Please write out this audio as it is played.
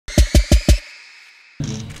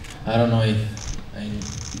I don't know if I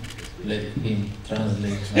let him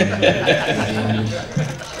translate the English,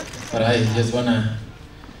 but I just wanna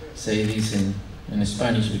say this in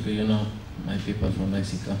Spanish because you know my people from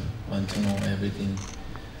Mexico want to know everything.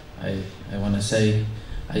 I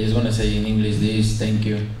just wanna say in English this. Thank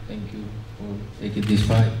you for taking this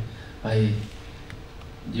fight.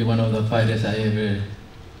 You're one of the fighters I ever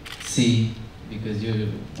see because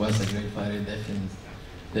you was a great fighter,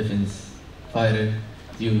 defense fighter.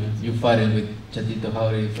 You fighting with Chatito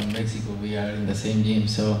Jauregui from Mexico. We are in the same gym,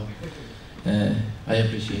 so I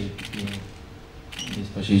appreciate you in this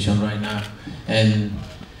position right now. And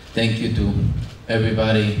thank you to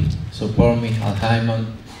everybody support me, Al Jaimon,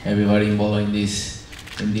 everybody involved in this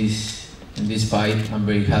fight. I'm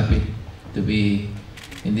very happy to be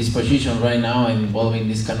in this position right now and involved in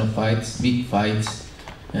this kind of fights, big fights.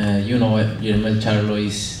 You know, Jermell Charlo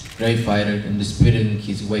is a great fighter and the spirit in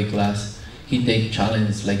his weight class. He takes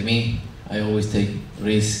challenge like me. I always take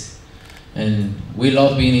risks, and we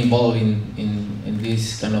love being involved in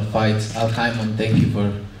these kind of fights. Al Jaimon, thank you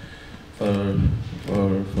for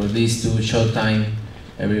these two short time.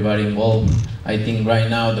 Everybody involved. I think right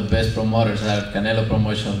now the best promoters are Canelo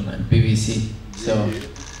Promotion and PBC. So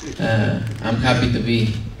I'm happy to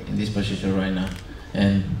be in this position right now.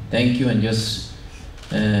 And thank you, and just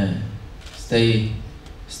stay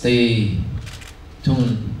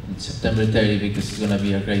tuned. September 30 because it's gonna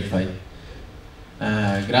be a great fight.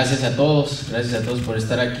 Gracias a todos por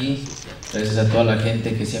estar aquí. Gracias a toda la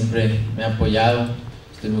gente que siempre me ha apoyado.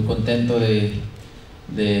 Estoy muy contento de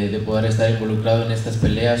poder estar involucrado en estas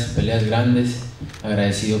peleas grandes.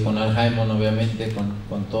 Agradecido con Al Jaimon, obviamente,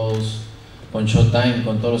 con todos, con Showtime,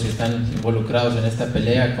 con todos los que están involucrados en esta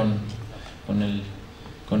pelea, con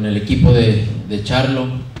el equipo de Charlo.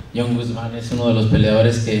 John Guzmán es uno de los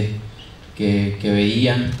peleadores que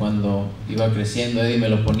veía cuando iba creciendo. Eddie me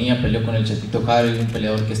lo ponía, peleó con el Chatito Jauregui, un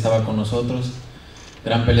peleador que estaba con nosotros,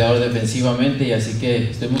 gran peleador defensivamente, y así que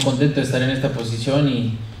estoy muy contento de estar en esta posición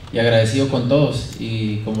y agradecido con todos.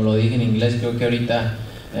 Y como lo dije en inglés, creo que ahorita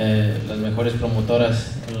las mejores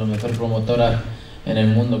promotoras, la mejor promotora en el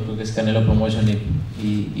mundo creo que es Canelo Promotion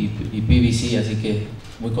y PBC, así que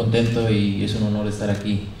muy contento y es un honor estar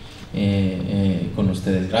aquí con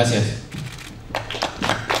ustedes. Gracias.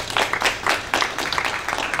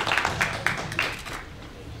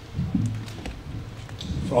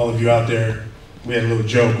 For all of you out there, we had a little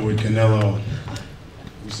joke with Canelo.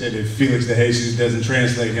 We said if Felix the Jesus doesn't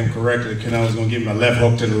translate him correctly, Canelo's going to give him a left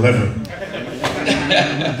hook to the liver.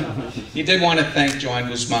 He did want to thank Joan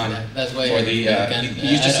Guzman That's why for the. He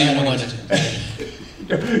used to see him on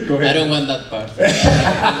Go ahead. I don't want that part.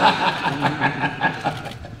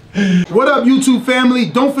 What up, YouTube family?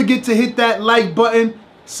 Don't forget to hit that like button.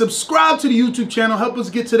 Subscribe to the YouTube channel. Help us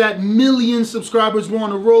get to that 1 million subscribers. We're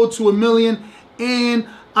on the road to 1 million. And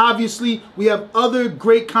obviously, we have other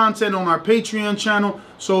great content on our Patreon channel.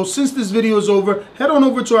 So since this video is over, head on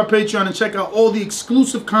over to our Patreon and check out all the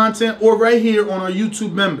exclusive content or right here on our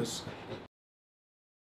YouTube members.